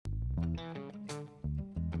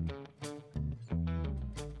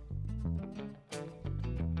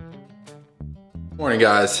Morning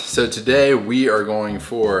guys, so today we are going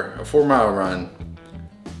for a 4-mile run,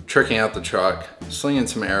 tricking out the truck, slinging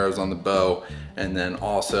some arrows on the bow, and then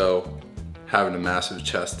also having a massive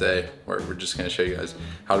chest day where we're just gonna show you guys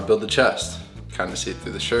how to build the chest. Kind of see it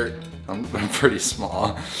through the shirt. I'm pretty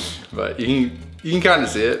small, but you can kind of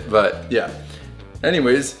see it, but yeah.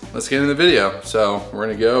 Anyways, let's get into the video. So we're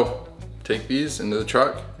gonna go take these into the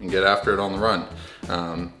truck and get after it on the run.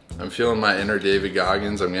 I'm feeling my inner David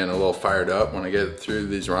Goggins. I'm getting a little fired up. When I get through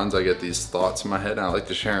these runs, I get these thoughts in my head and I like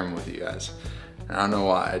to share them with you guys. And I don't know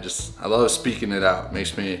why, I love speaking it out. It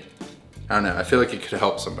makes me, I don't know, I feel like it could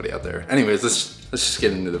help somebody out there. Anyways, let's just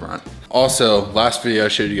get into the run. Also, last video I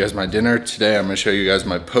showed you guys my dinner. Today I'm gonna show you guys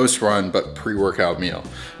my post-run but pre-workout meal.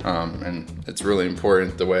 And it's really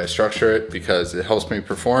important the way I structure it because it helps me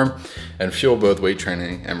perform and fuel both weight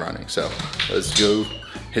training and running. So let's go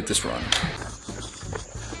hit this run.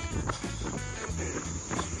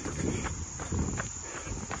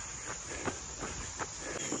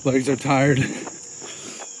 Legs are tired,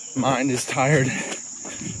 mind is tired.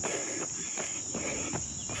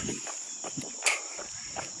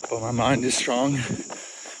 But my mind is strong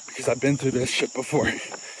because I've been through this shit before.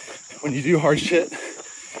 When you do hard shit,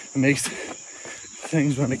 it makes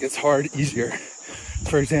things when it gets hard easier.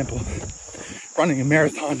 For example, running a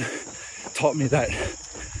marathon taught me that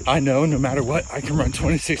I know no matter what, I can run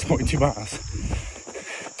 26.2 miles.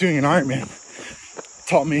 Doing an Ironman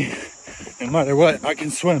taught me no matter what, I can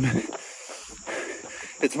swim.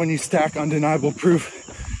 It's when you stack undeniable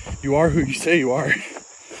proof you are who you say you are.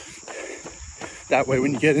 That way,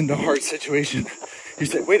 when you get into a hard situation, you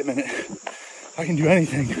say, wait a minute, I can do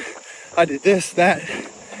anything. I did this, that,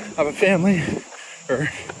 I have a family, or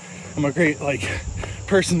I'm a great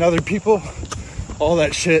person to other people. All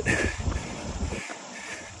that shit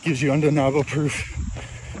gives you undeniable proof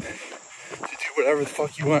to do whatever the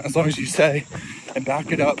fuck you want as long as you say and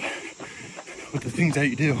back it up with the things that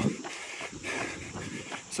you do.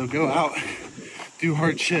 So go out, do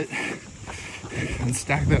hard shit, and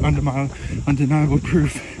stack that undeniable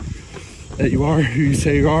proof that you are who you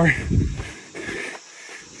say you are.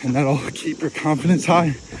 And that'll keep your confidence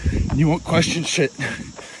high and you won't question shit.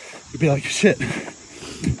 You'll be like, shit,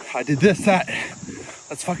 I did this, that,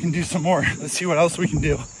 let's fucking do some more. Let's see what else we can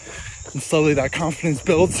do. And slowly that confidence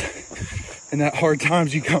builds and that hard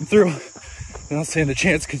times you come through, they don't stand a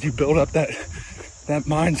chance because you build up that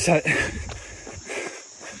mindset.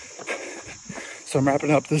 So I'm wrapping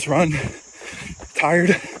up this run,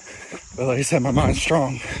 tired, but like I said, my mind's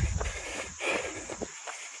strong.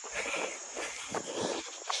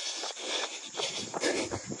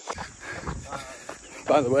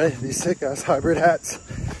 By the way, these sick ass hybrid hats,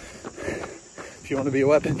 if you want to be a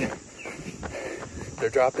weapon, they're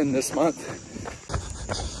dropping this month.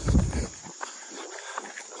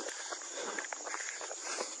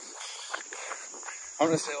 I'm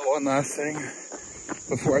gonna say one last thing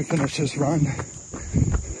before I finish this run.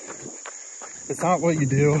 It's not what you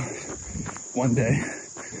do one day,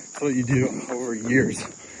 it's what you do over years,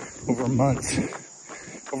 over months,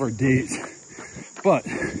 over days. But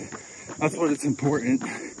that's what it's important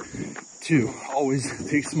to always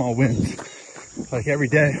take small wins. Like every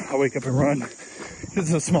day I wake up and run.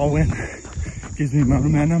 It's a small win. It gives me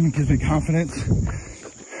momentum, it gives me confidence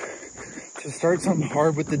to start something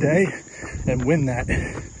hard with the day and win that.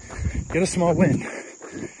 Get a small win.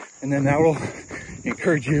 And then that will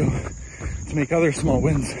encourage you to make other small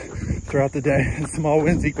wins throughout the day. And small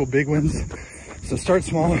wins equal big wins. So start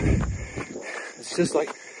small. It's just like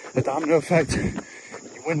a domino effect.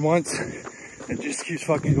 You win once, and it just keeps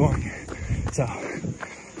fucking going. So,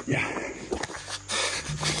 yeah.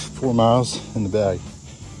 4 miles in the bag.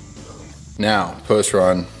 Now,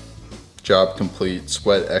 post-run, job complete.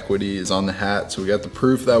 Sweat equity is on the hat. So we got the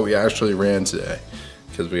proof that we actually ran today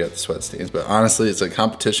because we got the sweat stains. But honestly, it's a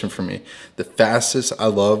competition for me. The fastest, I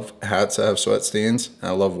love hats that have sweat stains.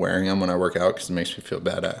 And I love wearing them when I work out because it makes me feel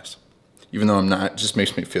badass. Even though I'm not, it just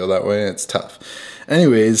makes me feel that way. It's tough.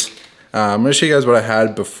 Anyways, I'm gonna show you guys what I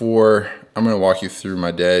had before. I'm gonna walk you through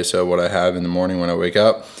my day. So what I have in the morning when I wake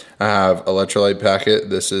up, I have electrolyte packet.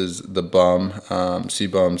 This is the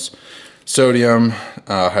C-Bum's sodium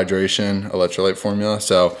hydration electrolyte formula.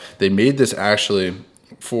 So they made this actually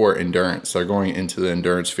for endurance. They're going into the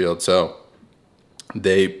endurance field. So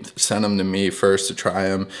they sent them to me first to try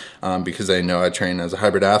them because they know I train as a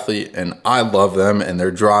hybrid athlete and I love them, and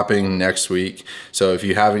they're dropping next week. So if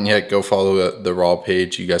you haven't yet, go follow the Raw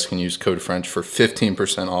page. You guys can use code French for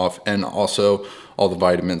 15% off, and also all the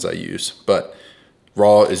vitamins I use. But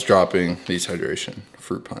Raw is dropping these hydration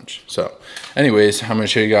fruit punch. So anyways, I'm gonna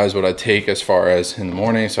show you guys what I take as far as in the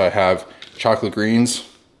morning. So I have chocolate greens,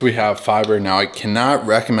 We have fiber. Now, I cannot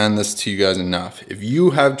recommend this to you guys enough. If you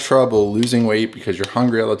have trouble losing weight because you're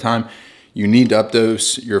hungry all the time, you need to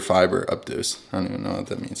updose your fiber. Updose, I don't even know what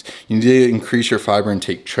that means. You need to increase your fiber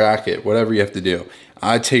intake, track it, whatever you have to do.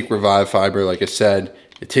 I take Revive Fiber, like I said.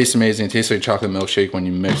 It tastes amazing. It tastes like a chocolate milkshake when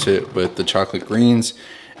you mix it with the chocolate greens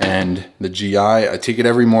and the GI. I take it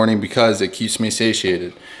every morning because it keeps me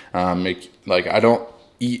satiated. Like I don't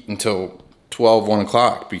eat until 12, 1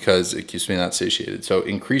 o'clock because it keeps me not satiated. So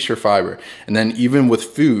increase your fiber. And then even with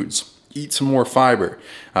foods, eat some more fiber.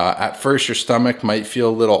 At first your stomach might feel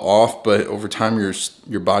a little off, but over time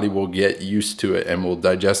your body will get used to it and will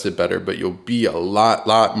digest it better, but you'll be a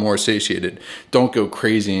lot more satiated. Don't go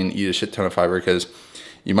crazy and eat a shit ton of fiber, because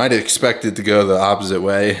you might expect it to go the opposite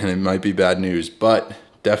way and it might be bad news, but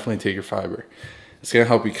definitely take your fiber. It's gonna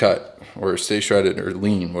help you cut or stay shredded or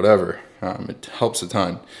lean, whatever. It helps a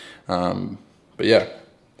ton. But yeah,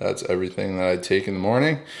 that's everything that I take in the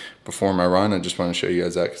morning before my run. I just want to show you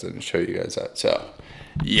guys that because I didn't show you guys that. So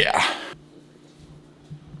yeah.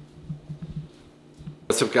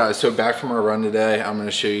 What's up, guys? So back from our run today, I'm going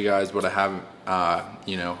to show you guys what I have,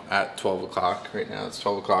 you know, at 12 o'clock right now. It's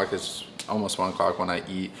 12 o'clock. It's almost 1 o'clock when I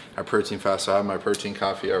eat. I protein fast, so I have my protein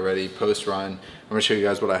coffee already post run. I'm going to show you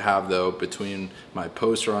guys what I have though between my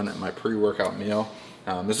post run and my pre-workout meal.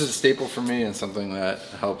 This is a staple for me and something that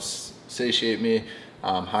helps satiate me.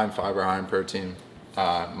 High in fiber, high in protein,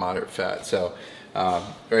 moderate fat. So right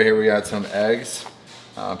here we got some eggs,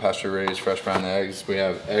 pasture raised fresh brown eggs. We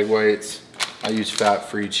have egg whites. I use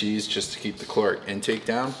fat-free cheese just to keep the caloric intake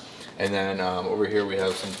down. And then over here we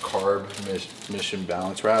have some carb mission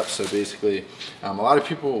balance wraps. So basically, a lot of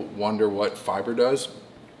people wonder what fiber does.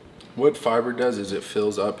 What fiber does is it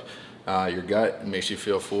fills up your gut, it makes you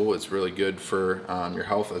feel full. It's really good for your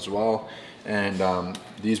health as well. And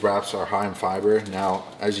these wraps are high in fiber. Now,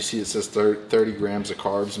 as you see, it says 30 grams of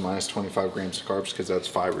carbs minus 25 grams of carbs because that's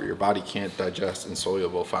fiber. Your body can't digest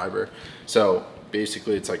insoluble fiber. So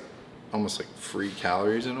basically it's like almost like free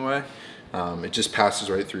calories in a way. It just passes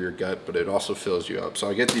right through your gut, but it also fills you up. So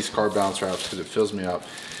I get these carb balance wraps because it fills me up,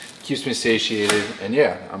 keeps me satiated. And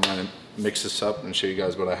yeah, I'm gonna mix this up and show you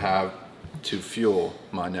guys what I have to fuel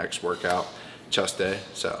my next workout, chest day.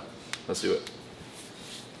 So let's do it.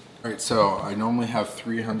 All right, so I normally have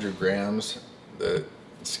 300 grams. The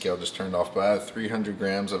scale just turned off, but I have 300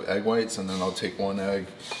 grams of egg whites, and then I'll take one egg,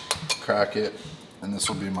 crack it, and this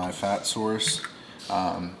will be my fat source.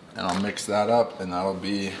 And I'll mix that up, and that'll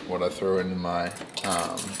be what I throw into my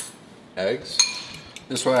eggs.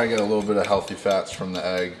 This way I get a little bit of healthy fats from the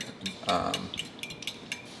egg,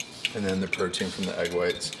 and then the protein from the egg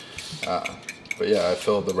whites. But yeah, I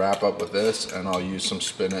filled the wrap up with this, and I'll use some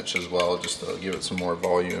spinach as well just to give it some more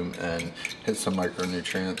volume and hit some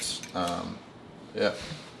micronutrients. Yeah.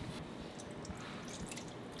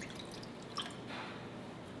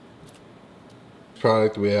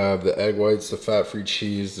 Product, we have the egg whites, the fat-free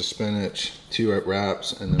cheese, the spinach, 2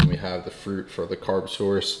 wraps, and then we have the fruit for the carb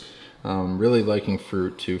source. Really liking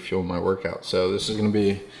fruit to fuel my workout. So this is going to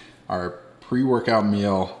be our pre-workout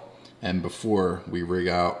meal and before we rig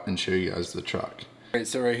out and show you guys the truck. All right,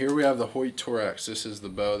 so right here we have the Hoyt Torex. This is the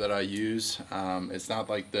bow that I use. It's not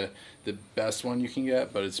like the best one you can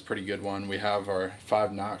get, but it's a pretty good one. We have our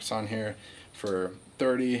 5 nocks on here for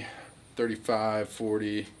 30, 35,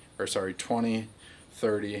 40, or sorry, 20,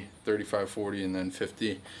 30, 35, 40, and then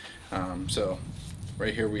 50. So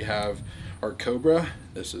right here we have our Cobra.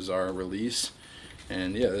 This is our release.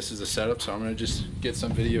 And yeah, this is the setup. So I'm gonna just get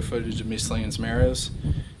some video footage of me slinging some arrows.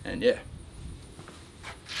 And yeah.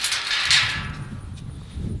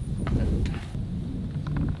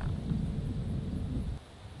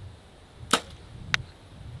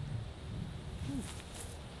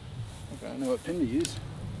 Okay, I know what pin to use.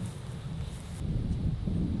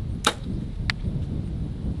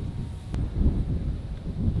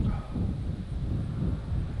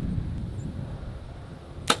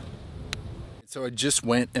 So I just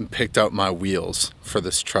went and picked up my wheels for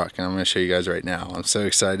this truck, and I'm gonna show you guys right now. I'm so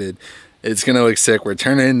excited. It's gonna look sick. We're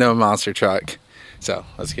turning it into a monster truck. So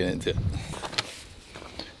let's get into it.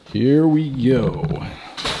 Here we go.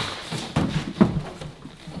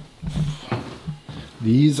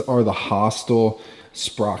 These are the Hostile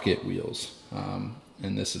Sprocket wheels.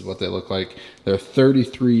 And this is what they look like. They're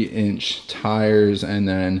 33-inch tires and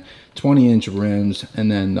then 20-inch rims, and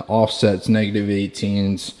then the offset's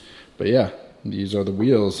 -18s. But yeah, these are the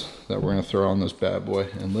wheels that we're gonna throw on this bad boy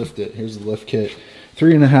and lift it. Here's the lift kit,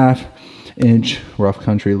 3.5-inch rough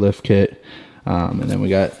country lift kit. And then we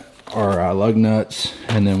got our lug nuts,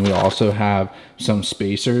 and then we also have some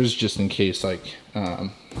spacers just in case like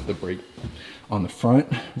the brake on the front,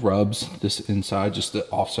 rubs this inside just to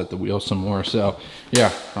offset the wheel some more. So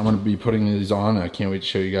yeah, I'm gonna be putting these on. I can't wait to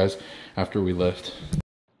show you guys after we lift.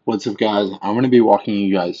 What's up, guys? I'm gonna be walking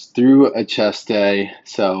you guys through a chest day.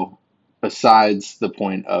 So besides the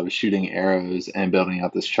point of shooting arrows and building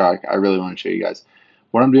out this truck, I really want to show you guys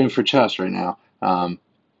what I'm doing for chest right now,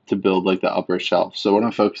 to build like the upper shelf. So what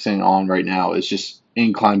I'm focusing on right now is just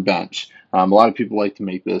incline bench. A lot of people like to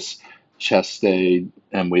make this chest day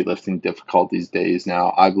and weightlifting difficult these days.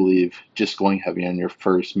 Now, I believe just going heavy on your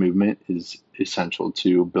first movement is essential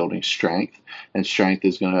to building strength, and strength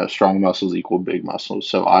is going to, strong muscles equal big muscles.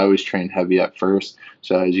 So I always train heavy at first.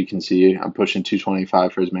 So as you can see, I'm pushing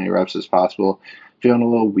 225 for as many reps as possible. Feeling a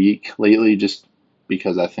little weak lately just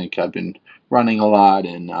because I think I've been running a lot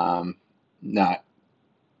and not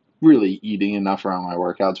really eating enough around my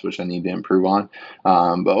workouts, which I need to improve on.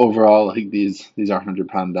 But overall, like these are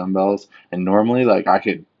 100-pound dumbbells, and normally like I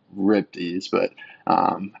could rip these, but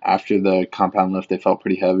after the compound lift, they felt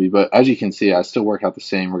pretty heavy. But as you can see, I still work out the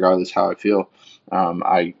same regardless how I feel.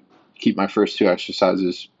 I keep my first two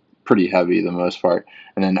exercises pretty heavy the most part,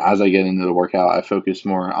 and then as I get into the workout, I focus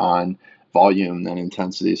more on volume than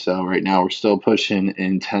intensity. So right now we're still pushing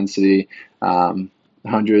intensity,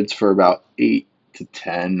 hundreds for about 8 to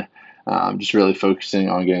 10. Just really focusing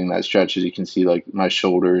on getting that stretch. As you can see, like my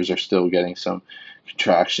shoulders are still getting some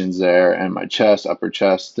contractions there, and my chest, upper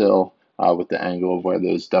chest still with the angle of where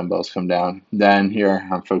those dumbbells come down. Then here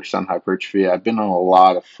I'm focused on hypertrophy. I've been on a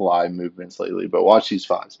lot of fly movements lately, but watch these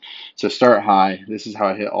flies. So start high. This is how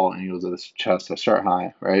I hit all angles of this chest. I start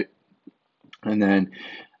high, right? And then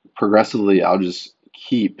progressively I'll just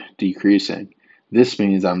keep decreasing. This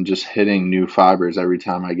means I'm just hitting new fibers every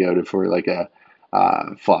time I go to for like a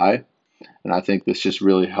fly, and I think this just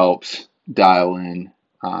really helps dial in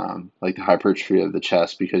like the hypertrophy of the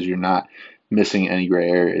chest because you're not missing any gray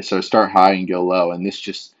areas. So start high and go low, and this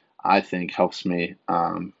just, I think, helps me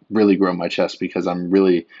really grow my chest because I'm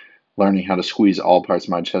really learning how to squeeze all parts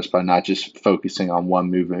of my chest by not just focusing on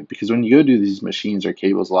one movement. Because when you go do these machines or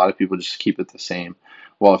cables, a lot of people just keep it the same.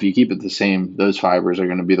 Well, if you keep it the same, those fibers are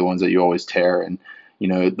going to be the ones that you always tear. And, you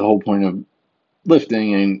know, the whole point of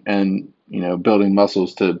lifting and you know, building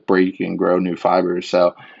muscles to break and grow new fibers.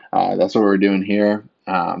 So that's what we're doing here.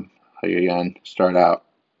 Again, start out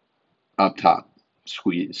up top,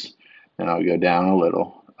 squeeze. Then I'll go down a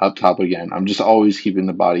little, up top again. I'm just always keeping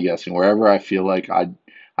the body guessing. Wherever I feel like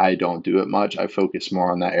I don't do it much, I focus more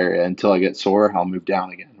on that area until I get sore. I'll move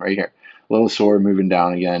down again, right here. A little sore, moving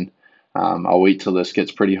down again. I'll wait till this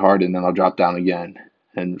gets pretty hard, and then I'll drop down again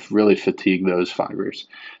and really fatigue those fibers.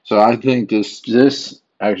 So I think this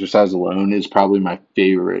exercise alone is probably my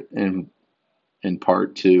favorite in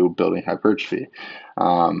part to building hypertrophy.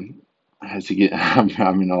 As you get,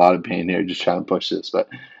 I'm in a lot of pain here just trying to push this, but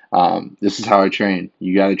this is how I train.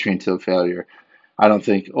 You got to train till failure. I don't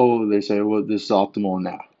think, oh, they say, well, this is optimal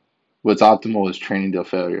now. What's optimal is training till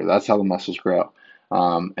failure. That's how the muscles grow.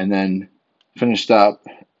 And then finished up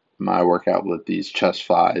my workout with these chest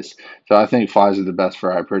flies. So I think flies are the best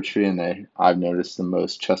for hypertrophy, and I've noticed the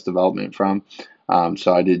most chest development from.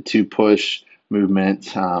 So I did 2 push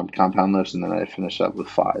movements, compound lifts, and then I finished up with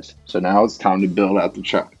flies. So now it's time to build out the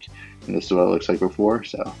truck. And this is what it looks like before.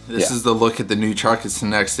 So this is the look at the new truck. It's the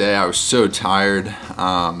next day. I was so tired.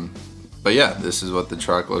 But yeah, this is what the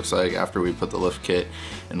truck looks like after we put the lift kit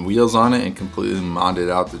and wheels on it and completely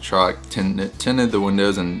modded out the truck, tinted the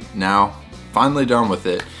windows, and now finally done with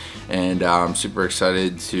it. And I'm super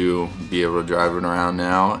excited to be able to drive it around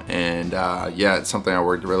now. And yeah, it's something I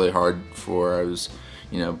worked really hard for. I was,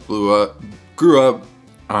 you know, grew up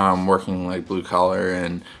working like blue collar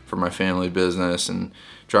and for my family business and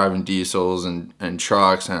driving diesels and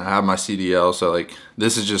trucks, and I have my CDL, so like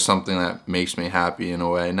this is just something that makes me happy in a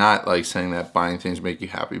way. Not like saying that buying things make you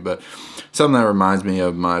happy, but something that reminds me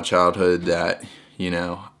of my childhood that, you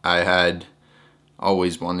know, I had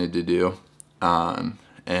always wanted to do.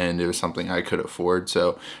 And it was something I could afford.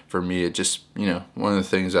 So for me, it just, you know, one of the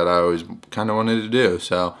things that I always kind of wanted to do.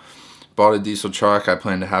 So bought a diesel truck. I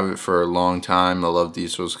plan to have it for a long time. I love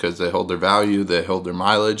diesels because they hold their value, they hold their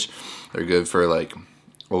mileage. They're good for like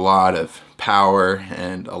a lot of power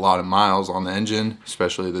and a lot of miles on the engine,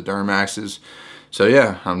 especially the Duramaxes. So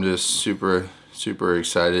yeah, I'm just super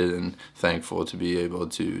excited and thankful to be able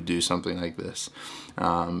to do something like this.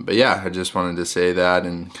 But yeah, I just wanted to say that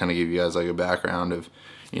and kind of give you guys like a background of,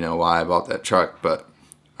 you know, why I bought that truck. But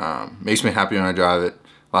makes me happy when I drive it.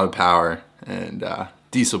 A lot of power and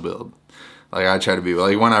diesel build. Like I try to be,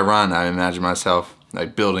 like when I run, I imagine myself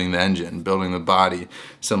like building the engine, building the body,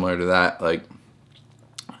 similar to that. Like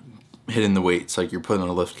hitting the weights, like you're putting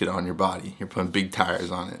a lift kit on your body, you're putting big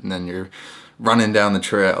tires on it, and then you're running down the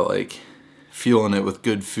trail, like fueling it with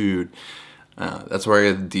good food. That's where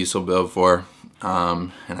I get the diesel build for.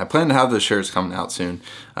 And I plan to have those shirts coming out soon,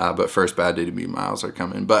 but first Bad Day to Beat miles are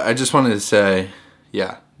coming. But I just wanted to say,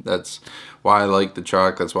 yeah, that's why I like the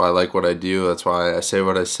truck, that's why I like what I do, that's why I say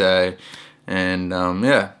what I say. And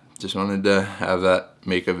yeah, just wanted to have that,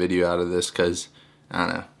 make a video out of this, because I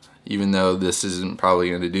don't know, even though this isn't probably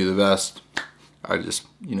going to do the best, I just,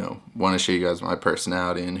 you know, want to show you guys my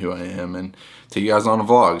personality and who I am and take you guys on a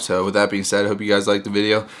vlog. So with that being said, I hope you guys liked the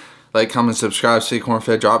video. Like, comment, subscribe, stay corn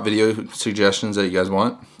fed, drop video suggestions that you guys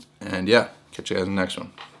want. And yeah, catch you guys in the next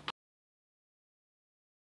one.